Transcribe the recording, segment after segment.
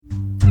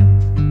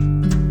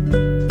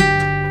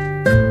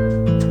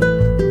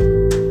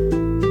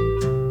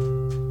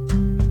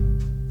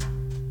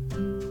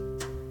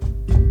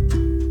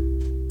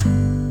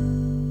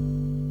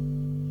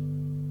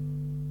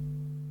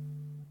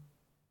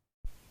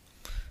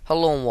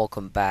Hello and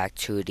welcome back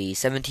to the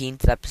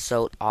 17th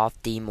episode of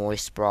the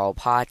Moist Brawl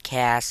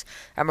podcast.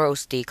 I'm your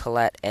host D.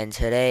 Colette, and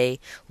today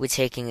we're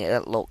taking a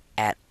look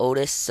at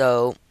Otis.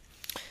 So,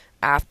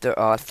 after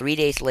 3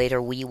 days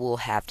later, we will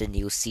have the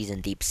new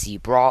season Deep Sea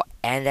Brawl,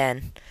 and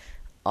then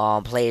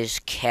players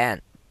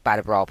can buy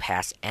the Brawl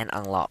Pass and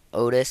unlock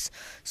Otis.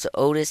 So,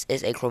 Otis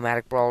is a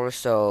chromatic brawler,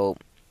 so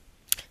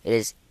it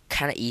is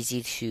kind of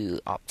easy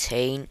to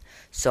obtain.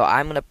 So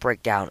I'm gonna not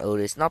break down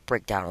Otis,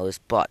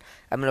 but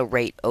I'm gonna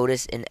rate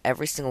Otis in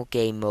every single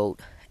game mode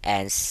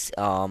and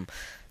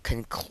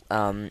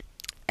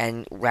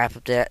and wrap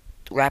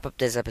up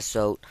this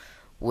episode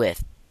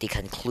with the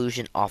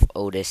conclusion of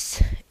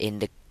Otis in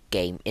the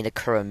game in the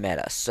current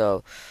meta.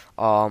 So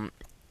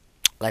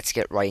let's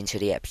get right into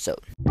the episode.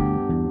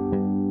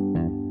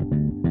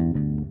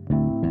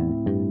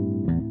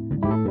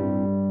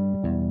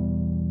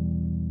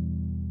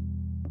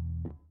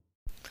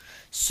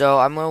 So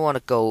I'm gonna want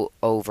to go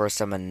over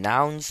some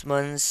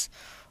announcements.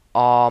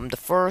 The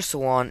first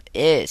one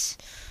is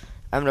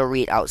I'm gonna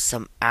read out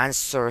some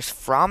answers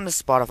from the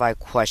Spotify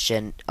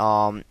question.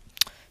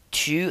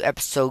 2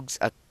 episodes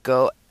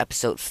ago,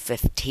 episode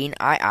 15,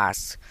 I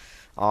asked,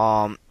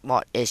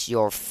 what is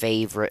your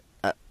favorite?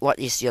 What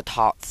is your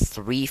top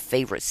 3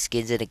 favorite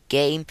skins in the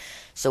game?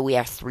 So we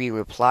have 3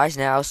 replies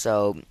now.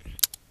 So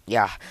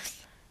yeah.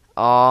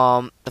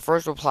 The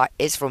first reply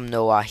is from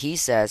Noah. He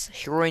says,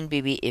 "Heroine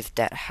BB, if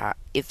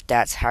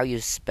that's how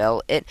you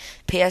spell it.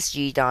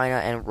 PSG Dyna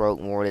and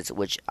Rogue Mortis,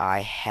 which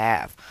I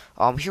have.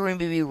 Heroine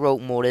BB,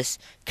 Rogue Mortis,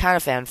 kind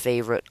of fan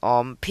favorite.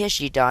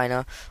 PSG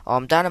Dyna,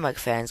 Dynamite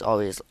fans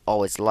always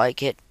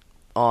like it.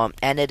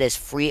 And it is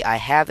free. I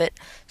have it.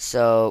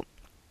 So."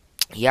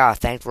 Yeah,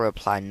 thanks for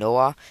replying,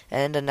 Noah.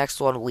 And the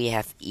next one we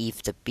have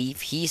Eve the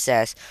Beef. He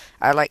says,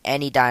 "I like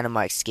any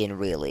Dynamite skin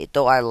really,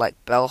 though I like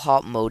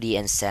Bellhop, Modi,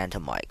 and Santa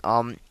Mike.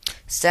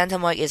 Santa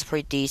Mike is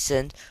pretty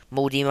decent.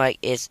 Modi Mike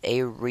is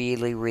a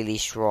really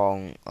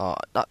strong,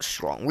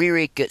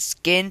 really good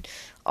skin.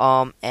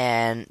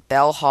 And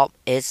Bellhop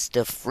is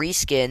the free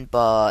skin,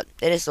 but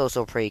it is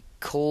also pretty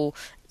cool.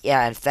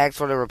 Yeah, and thanks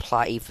for the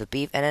reply, Eve the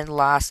Beef. And then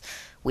last,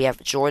 we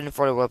have Jordan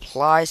for the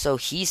reply. So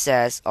he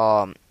says,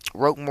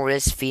 Rogue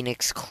Mortis,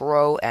 Phoenix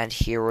Crow, and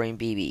Heroine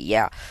BB.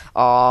 Yeah.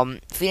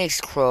 Phoenix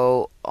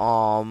Crow,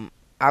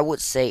 I would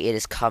say it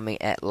is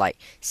coming at like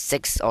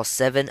 6 or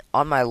 7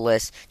 on my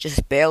list.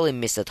 Just barely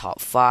missed the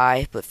top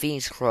 5. But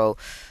Phoenix Crow,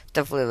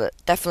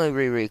 definitely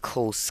really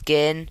cool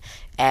skin.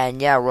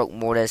 And yeah, Rogue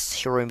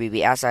Mortis, Heroine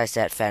BB, as I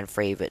said, fan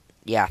favorite.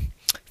 Yeah.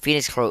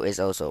 Phoenix Crow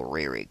is also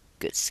really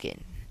good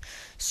skin.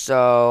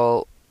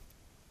 So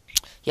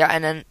yeah,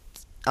 and then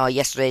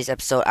yesterday's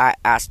episode, I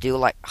asked, do you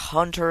like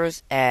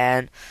hunters?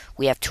 And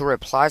we have 2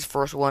 replies.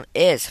 First one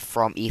is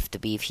from Eve the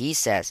Beef. He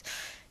says,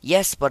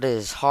 yes, but it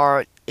is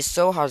hard. It's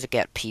so hard to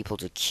get people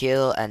to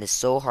kill, and it's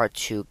so hard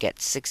to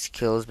get 6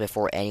 kills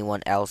before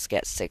anyone else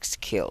gets 6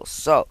 kills.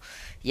 So,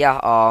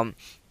 yeah,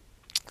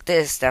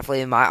 this is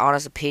definitely my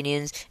honest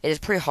opinions. It is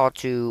pretty hard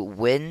to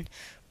win,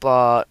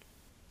 but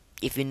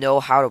if you know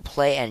how to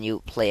play and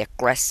you play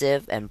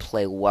aggressive and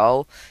play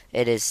well,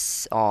 it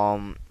is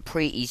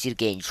pretty easy to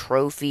gain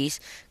trophies.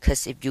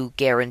 Because if you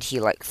guarantee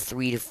like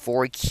 3 to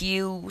 4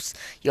 kills,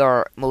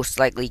 you're most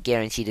likely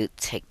guaranteed to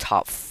take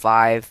top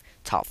 5,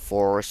 top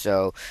 4.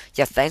 So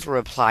yeah, thanks for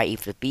reply,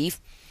 Eve the Beef.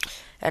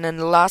 And then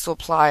the last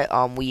reply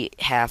we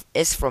have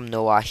is from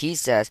Noah. He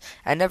says,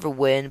 "I never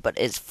win, but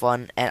it's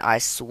fun, and I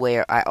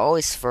swear I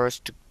always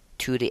first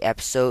to the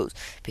episodes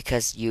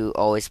because you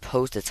always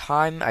post the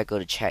time. I go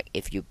to check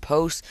if you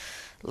post."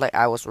 Like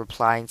I was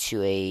replying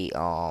to a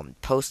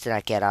post that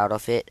I get out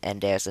of it, and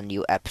there's a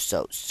new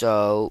episode.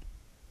 So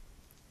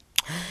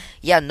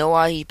yeah,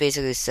 Noah, he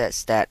basically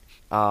says that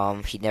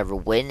he never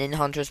win in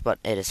Hunters, but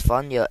it is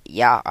fun.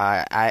 Yeah,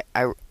 I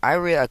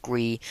really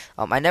agree.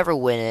 I never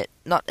win it,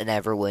 not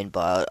never win,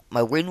 but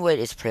my win rate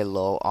is pretty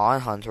low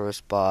on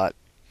Hunters. But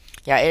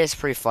yeah, it is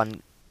pretty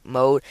fun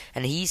mode.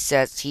 And he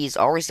says he's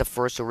always the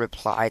first to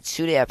reply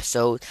to the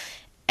episode.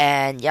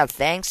 And yeah,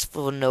 thanks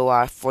for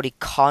Noah for the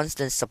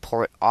constant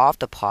support of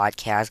the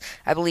podcast.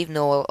 I believe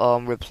Noah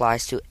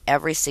replies to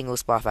every single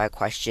Spotify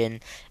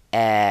question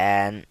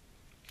and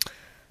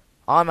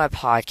on my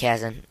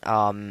podcast,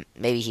 and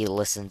maybe he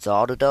listens to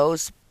all of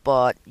those.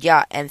 But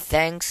yeah, and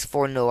thanks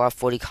for Noah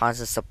for the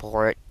constant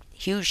support.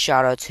 Huge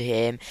shout out to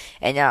him.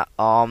 And yeah,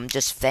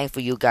 just thanks for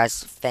you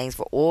guys. Thanks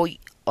for all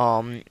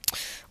the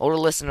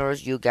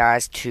listeners, you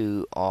guys,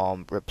 to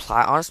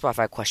reply on a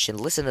Spotify question,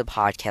 listen to the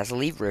podcast,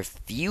 leave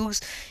reviews,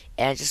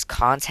 and just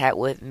contact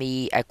with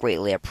me. I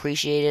greatly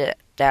appreciate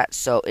that.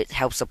 So it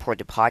helps support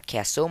the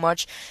podcast so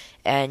much.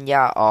 And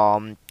yeah,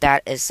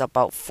 that is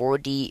about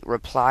 40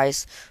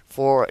 replies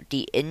for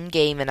the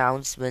in-game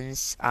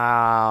announcements.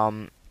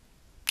 I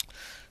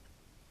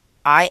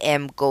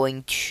am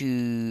going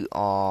to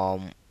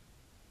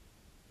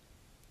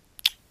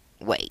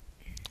wait.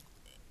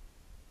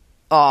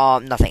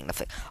 Nothing.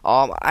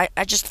 I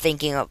just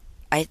thinking of,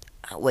 I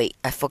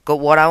forgot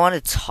what I want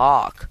to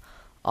talk.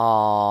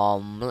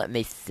 Let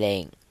me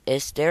think.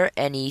 Is there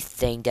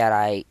anything that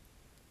I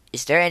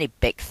is there any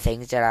big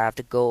things that I have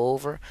to go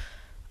over?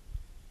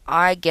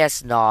 I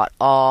guess not.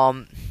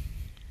 Um,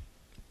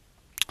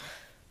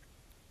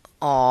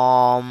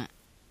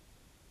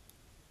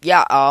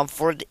 yeah.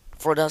 For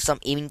the some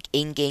in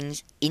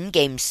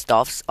game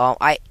stuffs.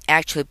 I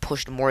actually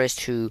pushed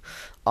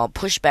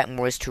back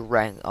Morris to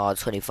rank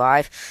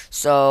 25.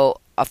 So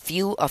a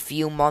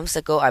few months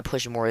ago, I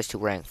pushed Morris to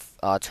rank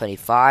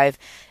 25,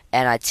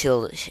 and I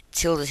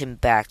tilted him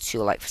back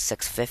to like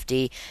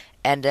 650.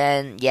 And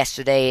then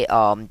yesterday,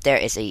 there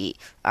is a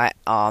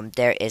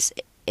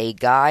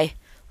guy,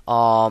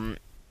 um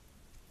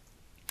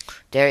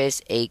there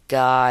is a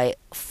guy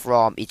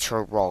from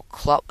Eternal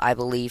Club. I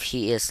believe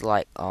he is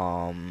like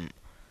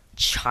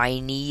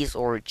Chinese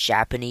or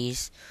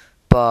Japanese,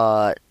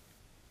 but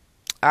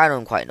I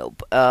don't quite know.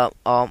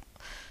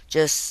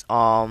 Just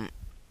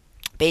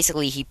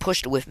basically he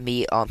pushed with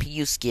me. He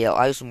used scale.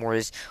 I used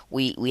Morris.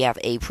 We have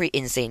a pretty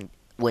insane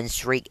win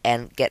streak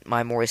and get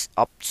my Morris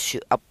up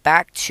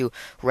back to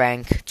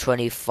rank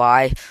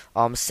 25.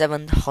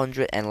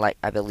 700 and like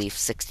I believe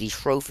 60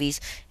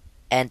 trophies,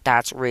 and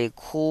that's really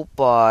cool.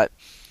 But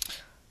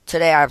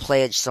today I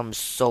played some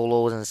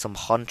solos and some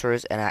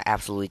hunters, and I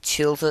absolutely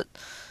tilted.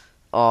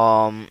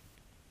 Um,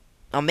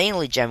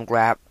 mainly gem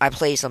grab. I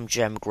played some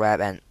gem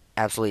grab and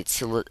absolutely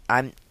tilted.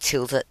 I'm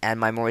tilted, and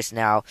my Morris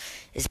now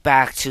is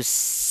back to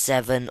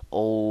 703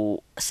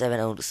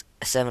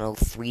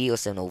 or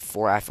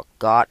 704. I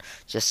forgot.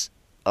 Just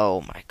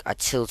oh my! I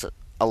tilted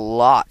a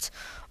lot.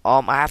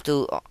 I have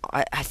to.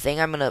 I think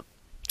I'm gonna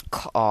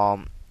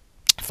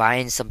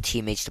find some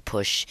teammates to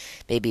push.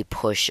 Maybe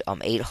push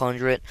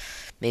 800.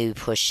 Maybe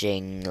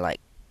pushing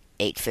like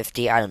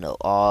 850. I don't know.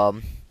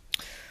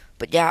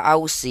 But yeah, I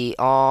will see.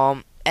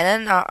 And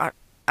then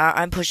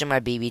I'm pushing my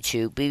BB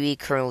too. BB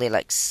currently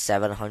like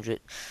 700.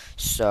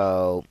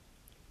 So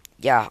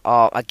yeah.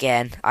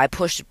 Again, I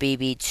pushed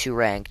BB to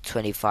rank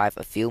 25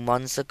 a few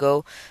months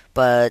ago,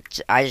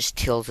 but I just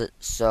tilted.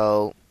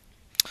 So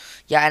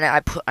yeah,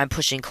 and I'm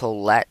pushing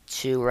Colette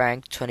to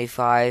rank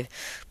 25,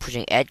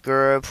 pushing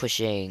Edgar,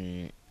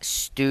 pushing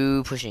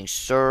Stu, pushing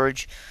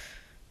Surge.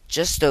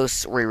 Just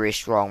those really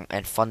strong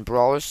and fun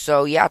brawlers.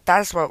 So yeah,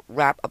 that's what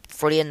wrap up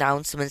for the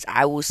announcements.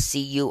 I will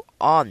see you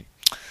on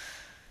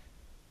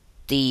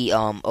the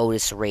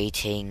Otis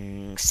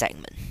rating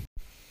segment.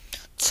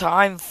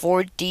 Time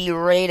for the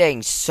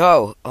rating.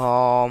 So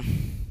I'm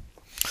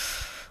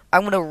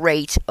gonna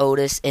rate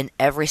Otis in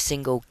every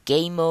single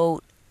game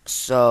mode.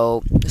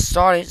 So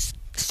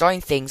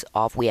starting things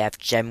off, we have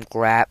Gem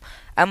Grab.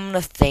 I'm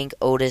gonna think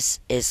Otis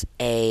is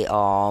a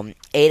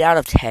 8 out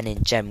of 10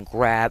 in Gem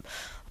Grab.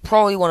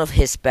 Probably one of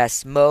his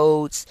best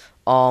modes.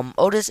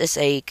 Otis is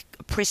a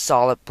pretty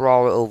solid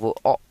brawler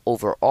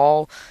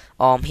overall.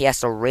 He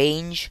has a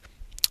range.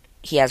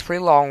 He has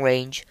pretty long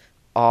range.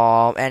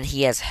 And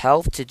he has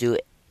health to do.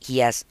 He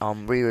has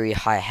really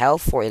high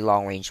health for a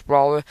long range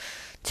brawler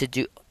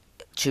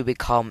to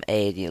become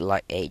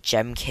a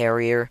gem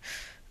carrier.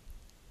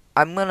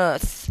 I'm gonna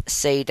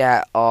say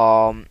that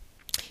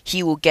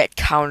he will get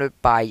countered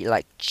by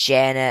like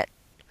Janet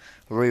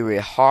really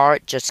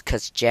hard, just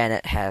cause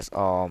Janet has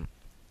kind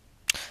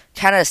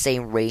of the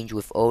same range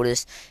with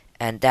Otis,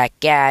 and that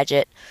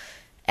gadget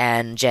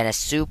and Janet's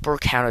super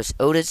counters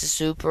Otis'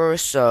 super.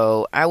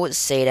 So I would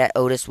say that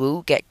Otis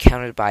will get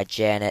countered by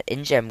Janet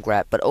in Gem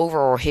Grab, but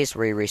overall he's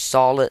really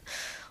solid.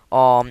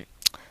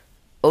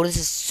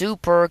 Otis'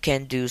 super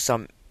can do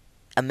some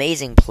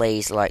amazing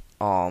plays like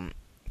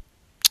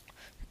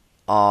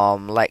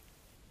like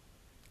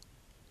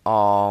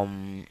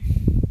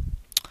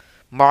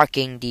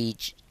marking the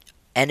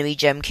enemy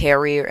gem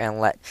carrier and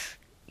let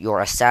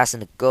your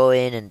assassin go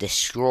in and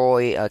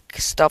destroy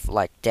stuff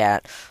like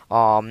that.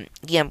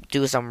 He can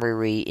do some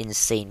really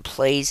insane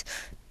plays,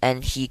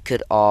 and he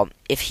could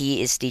if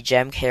he is the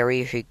gem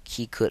carrier,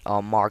 he could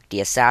mark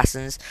the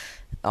assassins.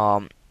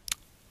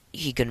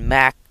 He can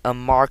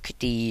mark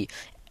the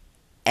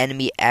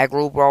enemy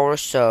aggro brawler.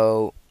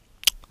 So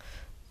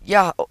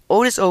yeah,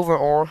 Otis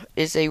overall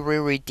is a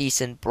really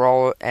decent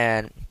brawler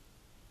and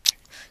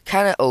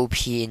kind of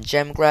OP in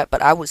Gem Grab,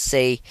 but I would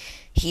say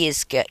he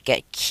is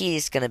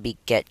gonna be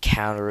get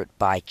countered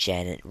by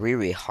Janet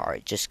really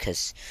hard, just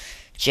because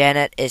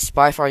Janet is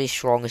by far the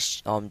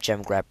strongest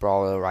Gem Grab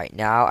brawler right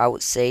now, I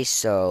would say.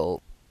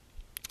 So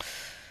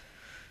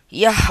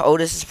yeah,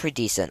 Otis is pretty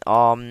decent.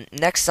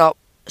 Next up,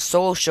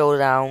 Solo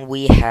Showdown,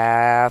 we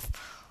have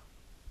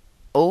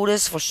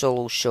Otis for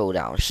Solo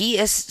Showdown. He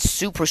is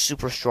super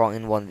strong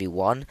in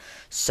 1v1,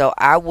 so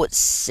I would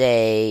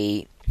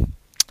say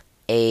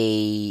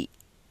a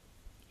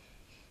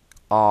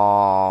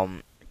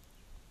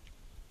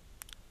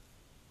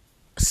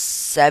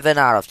 7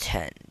 out of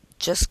 10,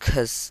 just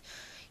cause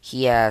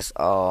he has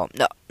no,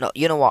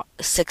 you know what,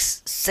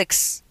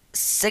 6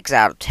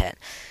 out of 10.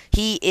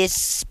 He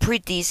is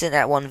pretty decent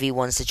at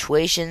 1v1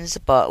 situations,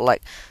 but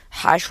like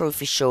high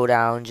trophy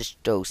showdown, just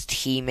those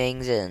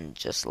teamings and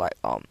just like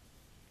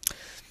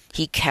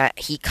he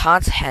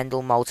can't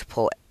handle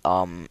multiple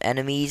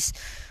enemies.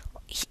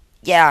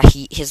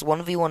 His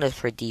 1v1 is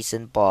pretty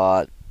decent,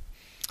 but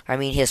I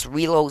mean, his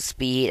reload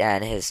speed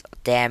and his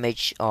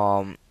damage,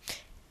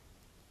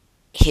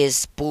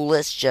 his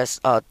bullets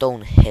just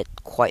don't hit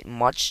quite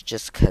much,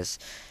 just because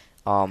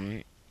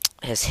um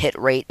his hit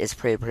rate is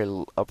pretty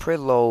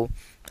low,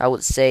 I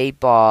would say.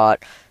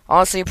 But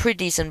honestly, a pretty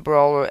decent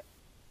brawler,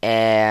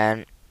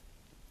 and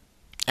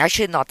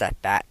actually not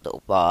that bad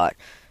though. But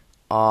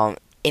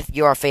if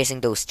you are facing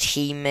those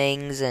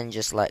teamings and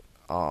just like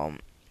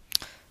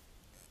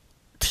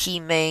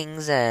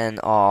teamings and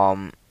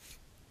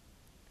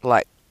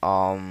like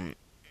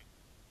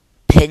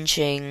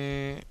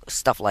pinching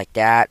stuff like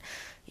that,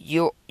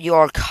 you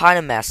are kind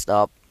of messed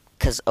up,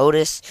 because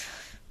Otis,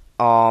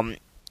 um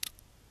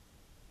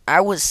I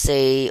would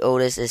say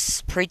Otis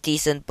is pretty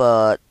decent,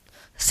 but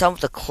some of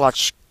the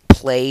clutch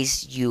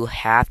plays you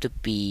have to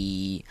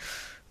be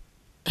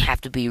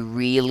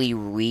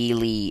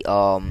really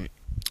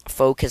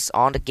focused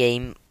on the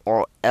game,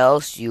 or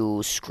else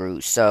you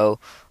screw. So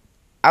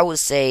I would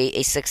say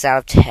a 6 out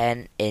of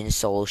 10 in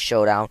solo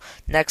showdown.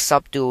 Next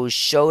up, duo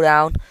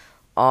showdown.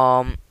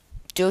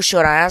 Duo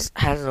showdown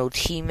has no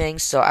teaming,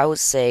 so I would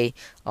say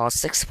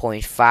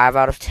 6.5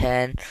 out of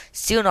 10.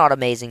 Still not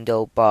amazing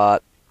though,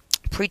 but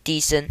pretty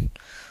decent.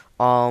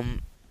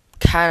 Kind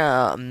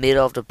of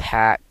middle of the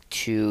pack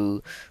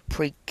to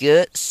pretty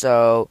good.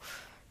 So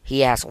he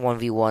has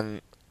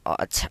 1v1.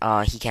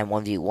 He can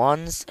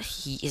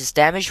 1v1s. His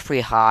damage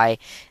pretty high,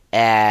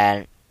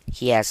 and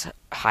he has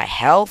high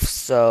health.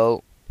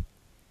 So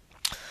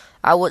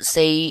I would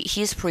say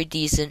he's pretty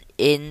decent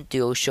in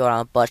duo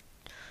showdown. But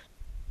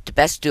the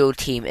best duo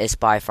team is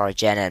by far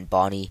Jenna and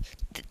Bonnie.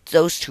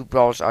 Those two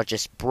brawlers are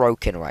just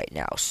broken right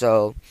now.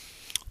 So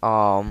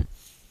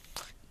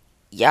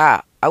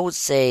yeah, I would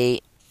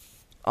say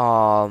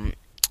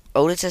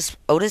Otis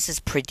is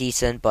pretty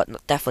decent, but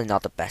definitely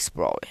not the best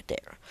brawler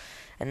there.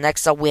 And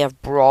next up we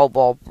have Brawl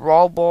Ball.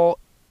 Brawl Ball,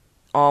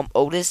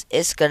 Otis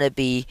is gonna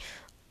be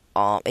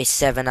a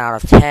 7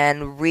 out of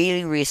 10.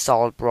 Really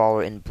solid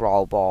brawler in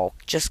Brawl Ball.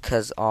 Just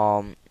cause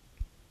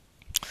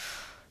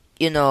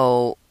you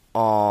know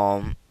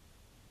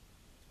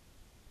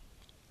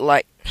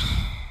like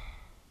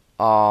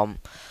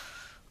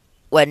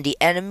when the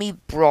enemy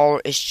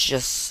brawler is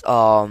just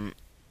want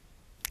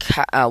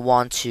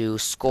to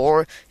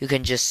score, you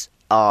can just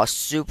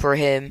super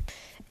him,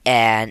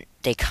 and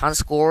they can't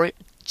score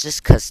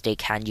just because they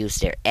can't use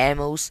their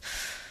ammos.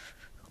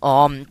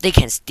 They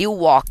can still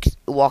walk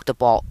the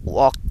ball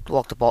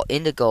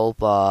in the goal,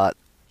 but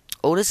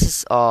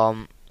Otis's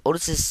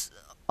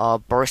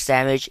burst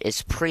damage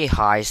is pretty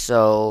high,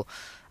 so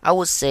I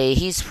would say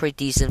he's pretty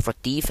decent for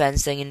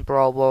defensing in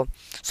Brawl Ball.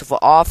 So for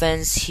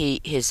offense,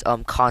 his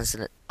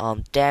constant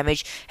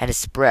damage and his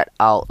spread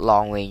out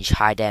long range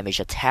high damage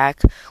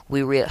attack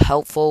will be real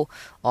helpful.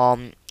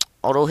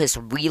 Although his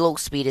reload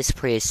speed is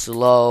pretty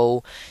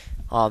slow,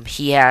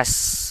 he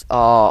has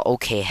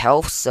okay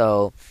health,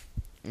 so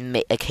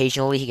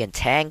occasionally he can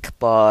tank.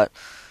 But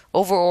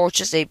overall,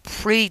 just a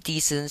pretty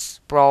decent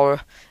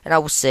brawler, and I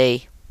would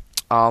say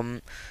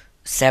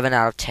 7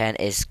 out of 10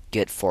 is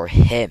good for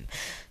him.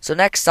 So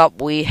next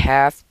up we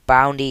have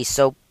Bounty.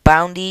 So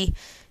Bounty,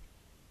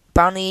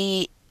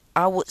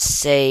 I would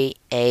say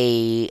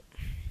a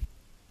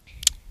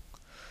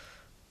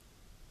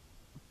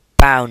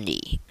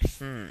Bounty.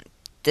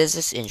 This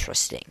is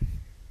interesting.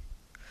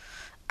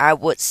 I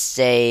would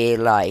say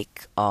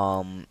like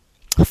 5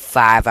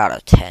 out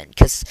of 10,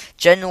 because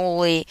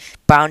generally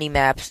Bounty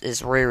maps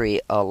is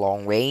really a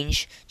long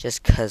range,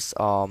 just because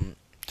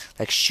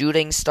like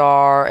Shooting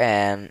Star,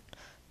 and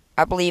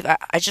I believe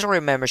I just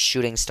remember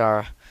Shooting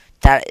Star.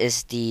 That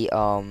is the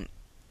OG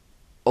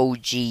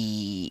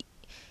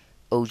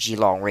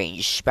long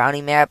range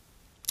bounty map.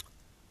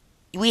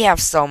 We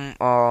have some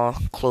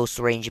close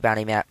range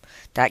bounty map,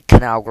 that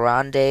Canal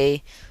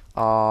Grande,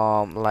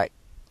 like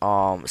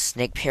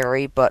Snake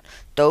Parry, but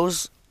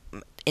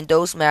in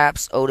those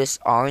maps Otis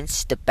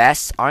aren't the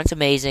best, aren't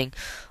amazing.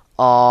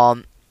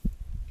 But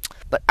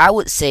I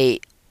would say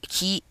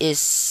he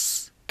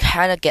is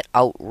kind of get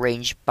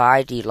outranged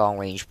by the long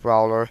range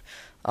brawler,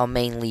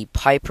 mainly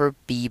Piper,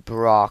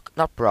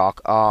 not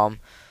Brock,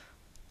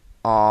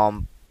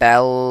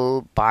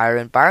 Bell,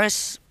 Byron.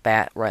 Byron's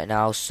bad right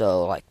now,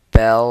 so like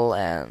Bell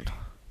and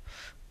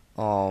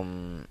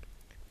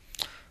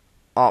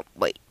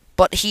wait,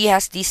 but he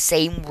has the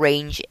same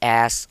range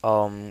as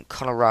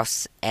Connor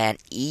Russ and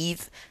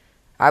Eve,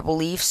 I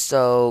believe.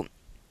 So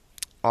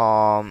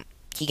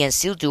he can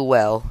still do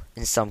well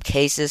in some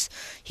cases.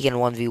 He can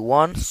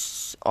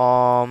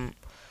 1v1.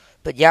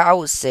 But yeah, I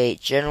would say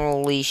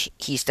generally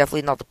he's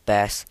definitely not the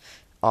best.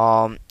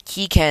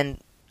 He can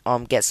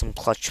get some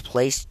clutch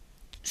plays,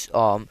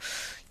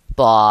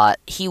 but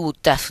he will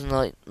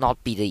definitely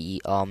not be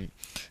the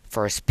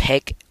first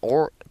pick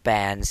or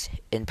bans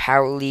in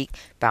Power League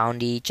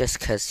Bounty, just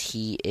because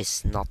he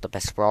is not the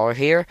best brawler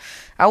here.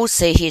 I would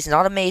say he's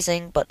not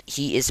amazing, but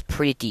he is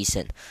pretty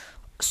decent.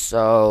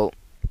 So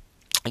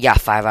yeah,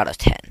 5 out of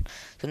 10.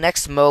 So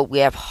next mode we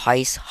have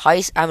Heist.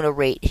 Heist, I'm gonna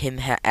rate him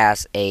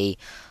as a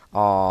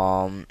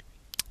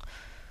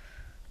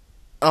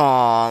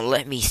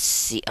let me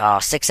see,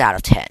 6 out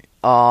of 10.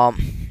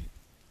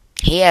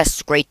 He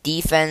has great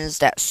defense.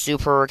 That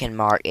super can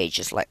mark a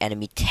just like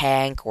enemy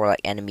tank or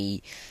like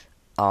enemy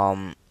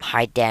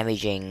high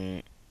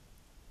damaging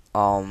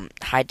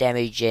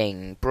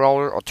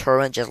brawler or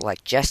turret, just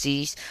like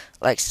Jesse's,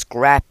 like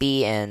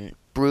Scrappy and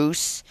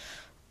Bruce.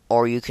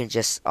 Or you can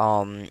just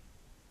mark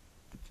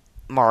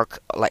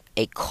like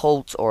a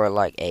Colt or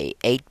like a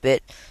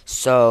 8-bit.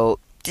 So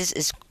this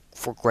is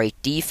for great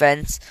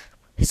defense.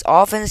 His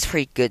offense is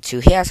pretty good too.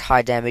 He has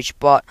high damage,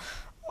 but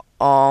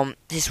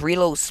his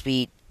reload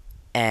speed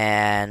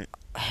and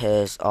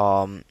his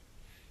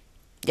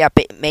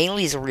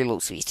mainly his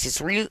reload speed.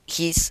 His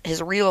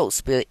reload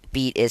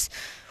speed is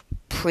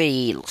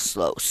pretty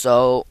slow.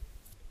 So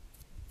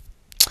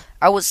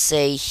I would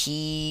say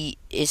he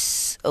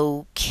is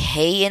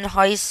okay in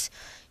heist.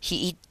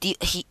 He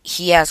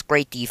has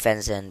great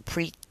defense and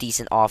pretty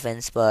decent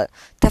offense, but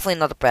definitely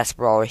not the best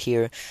brawler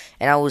here.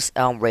 And I would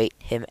rate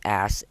him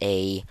as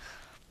a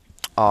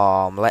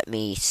let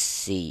me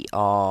see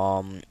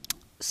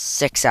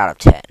 6 out of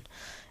 10.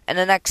 And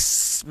the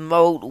next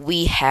mode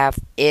we have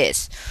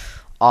is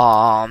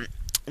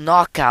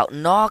knockout.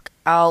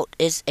 Knockout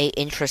is a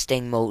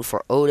interesting mode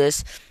for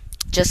Otis,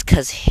 just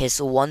because his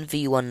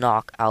 1v1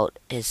 knockout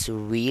is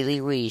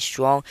really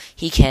strong.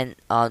 He can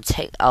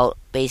take out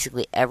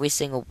basically every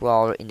single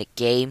brawler in the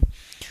game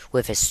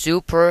with his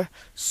super.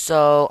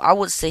 So I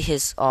would say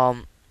his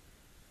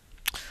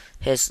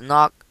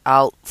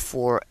knockout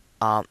for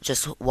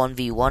just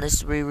 1v1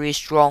 is really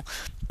strong.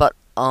 But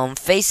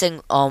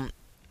facing an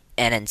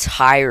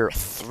entire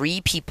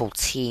 3-people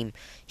team,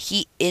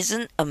 he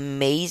isn't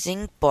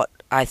amazing, but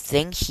I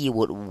think he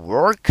would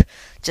work,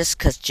 just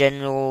because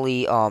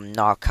generally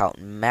knockout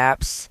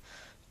maps,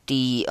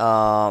 the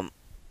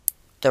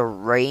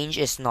range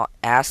is not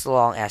as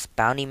long as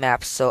bounty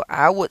maps. So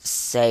I would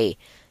say,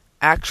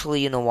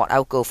 actually, you know what,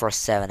 I'll go for a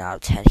 7 out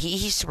of 10.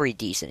 He's pretty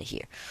decent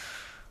here.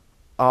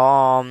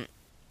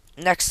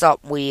 Next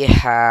up we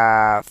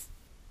have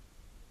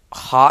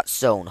Hot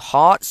Zone.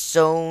 Hot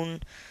Zone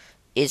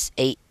is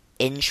a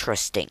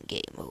interesting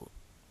game mode.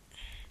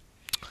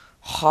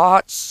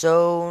 Hot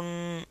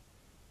Zone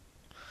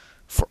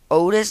for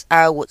Otis,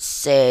 I would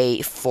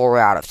say 4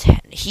 out of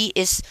 10.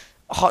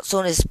 Hot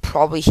Zone is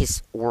probably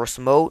his worst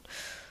mode.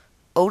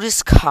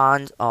 Otis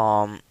can't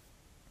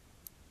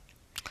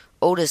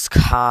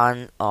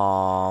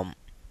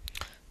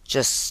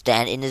just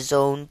stand in the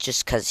zone,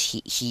 just because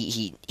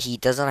he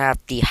doesn't have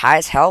the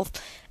highest health,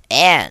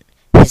 and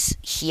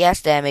he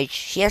has damage,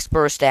 he has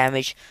burst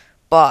damage,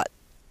 but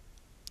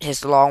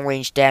his long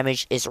range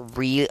damage is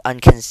really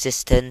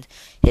inconsistent.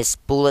 His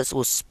bullets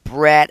will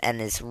spread and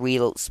his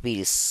reload speed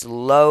is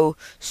slow.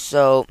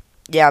 So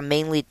yeah,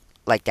 mainly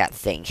like that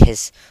thing.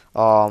 His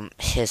long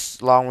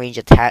range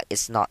attack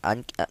is not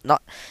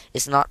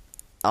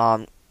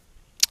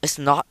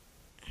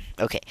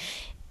okay.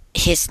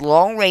 His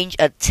long range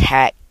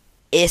attack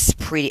is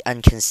pretty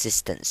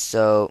inconsistent.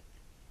 So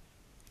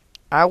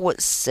I would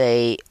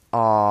say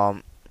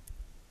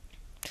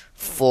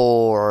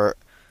for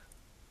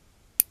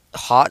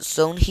Hot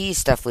Zone,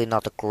 he's definitely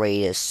not the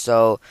greatest.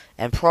 So,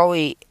 and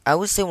probably I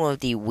would say one of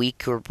the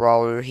weaker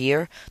brawler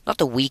here. Not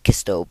the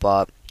weakest though,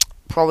 but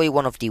probably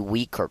one of the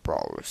weaker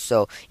brawlers.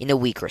 So in the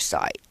weaker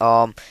side.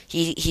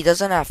 He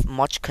doesn't have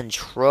much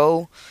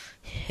control.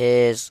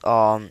 His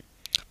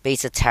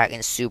base attack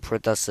and super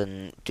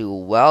doesn't do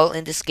well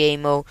in this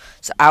game mode.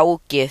 So I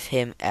will rate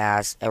him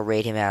as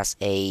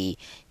a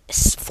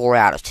 4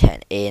 out of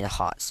 10 in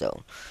Hot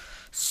Zone.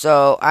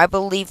 So I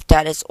believe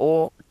that is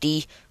all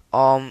the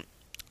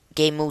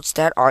game modes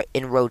that are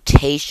in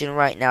rotation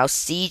right now.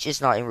 Siege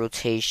is not in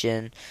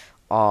rotation.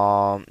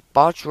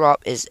 Bot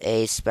Drop is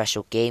a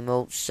special game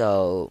mode,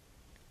 so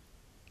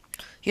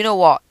you know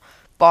what?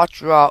 Bot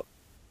Drop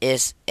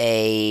is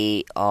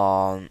a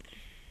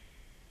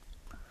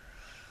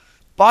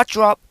Bot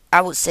Drop,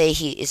 I would say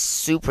he is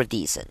super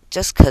decent.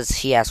 Just because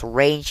he has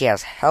range, he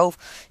has health.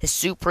 His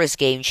super is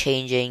game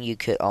changing. You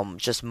could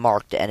just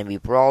mark the enemy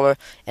brawler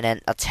and then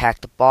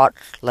attack the bot.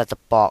 Let the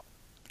bot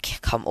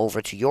come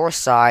over to your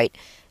side,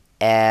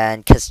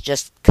 and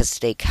because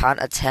they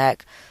can't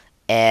attack,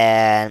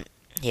 and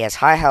he has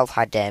high health,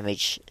 high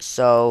damage.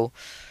 So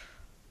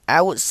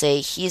I would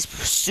say he's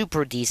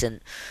super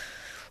decent,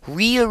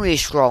 really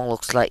strong.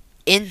 Looks like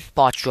in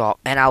Bot Drop,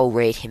 and I will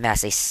rate him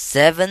as a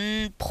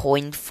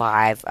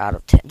 7.5 out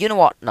of 10. You know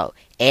what? No,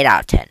 8 out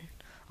of 10.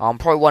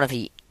 Probably one of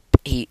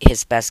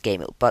his best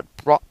game mode. But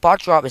Bot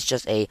Drop is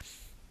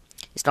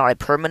it's not a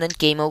permanent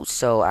game mode,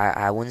 so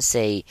I wouldn't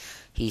say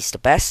he's the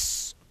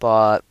best.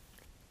 But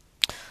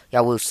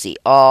yeah, we'll see.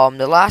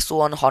 The last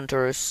one,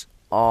 Hunters.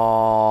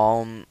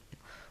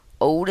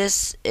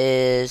 Otis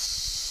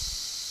is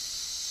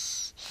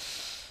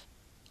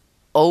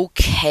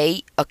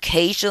okay.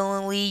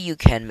 Occasionally, you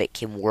can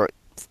make him work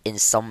in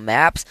some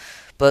maps,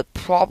 but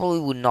probably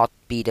would not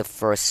be the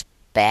first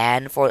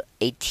ban for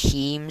a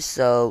team.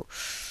 So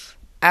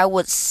I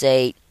would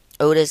say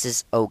Otis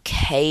is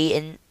okay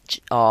in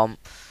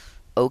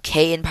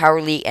okay in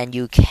Power League, and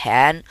you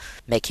can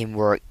make him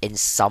work in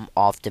some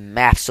of the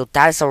maps. So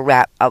that's a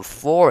wrap up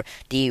for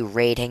the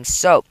rating.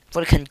 So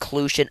for the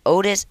conclusion,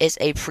 Otis is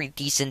a pretty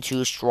decent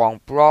to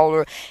strong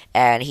brawler,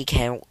 and he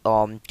can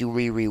do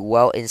really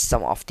well in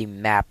some of the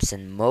maps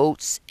and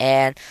modes.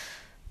 And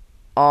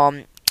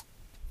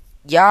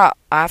yeah,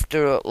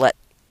 after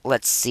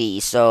let's see.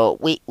 So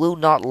we will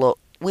not know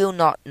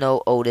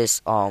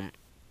Otis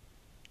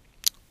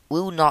we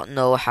will not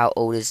know how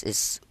Otis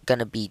is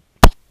gonna be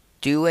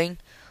doing.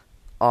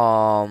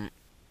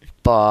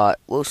 But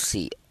we'll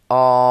see.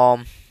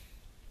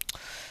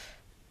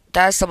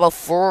 That's about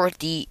for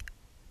the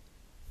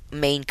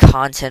main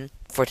content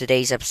for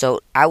today's episode.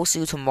 I will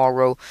see you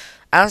tomorrow.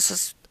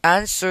 Answer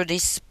the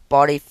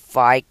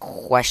Spotify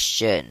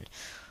question.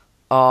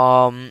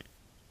 I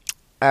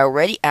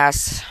already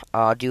asked,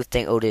 do you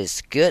think Otis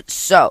is good?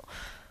 So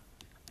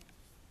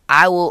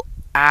I will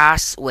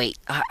ask. Wait,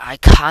 I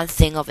can't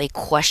think of a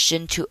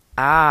question to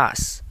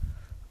ask.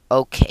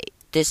 Okay,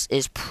 this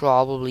is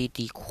probably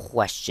the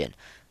question.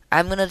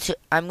 I'm going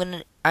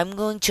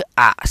to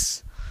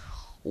ask.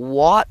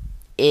 What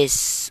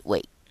is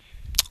wait.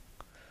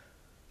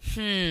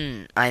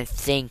 I'm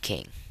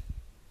thinking.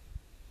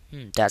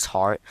 That's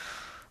hard.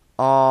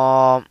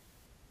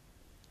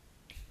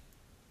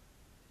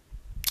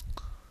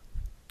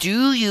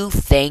 Do you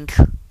think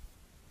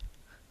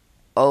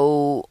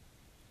no,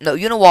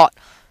 you know what?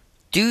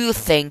 Do you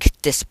think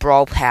this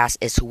Brawl Pass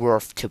is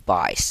worth to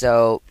buy?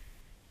 So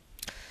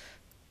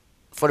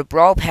for the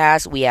Brawl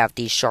Pass, we have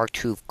the Shark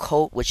Tooth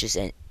coat, which is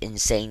an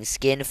insane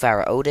skin.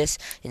 Pharaoh Otis,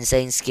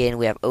 insane skin.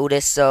 We have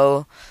Otis.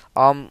 So,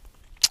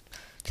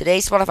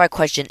 today's Spotify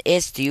question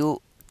is: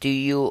 do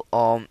you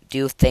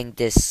think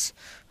this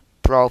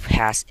Brawl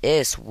Pass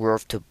is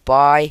worth to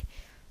buy?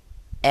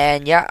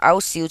 And yeah, I'll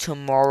see you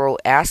tomorrow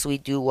as we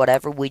do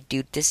whatever we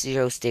do. This is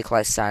your Stick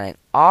Life signing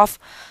off.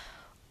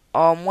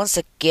 Once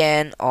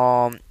again,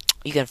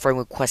 you can friend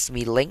request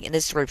me, link in the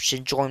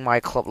description. Join my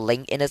club,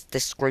 link in the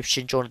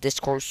description. Join the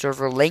Discord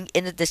server, link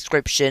in the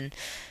description.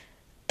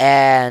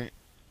 And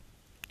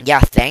yeah,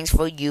 thanks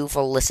for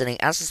listening.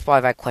 Answer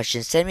Spotify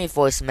questions, send me a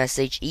voice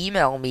message,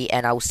 email me,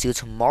 and I will see you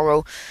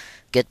tomorrow.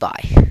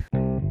 Goodbye.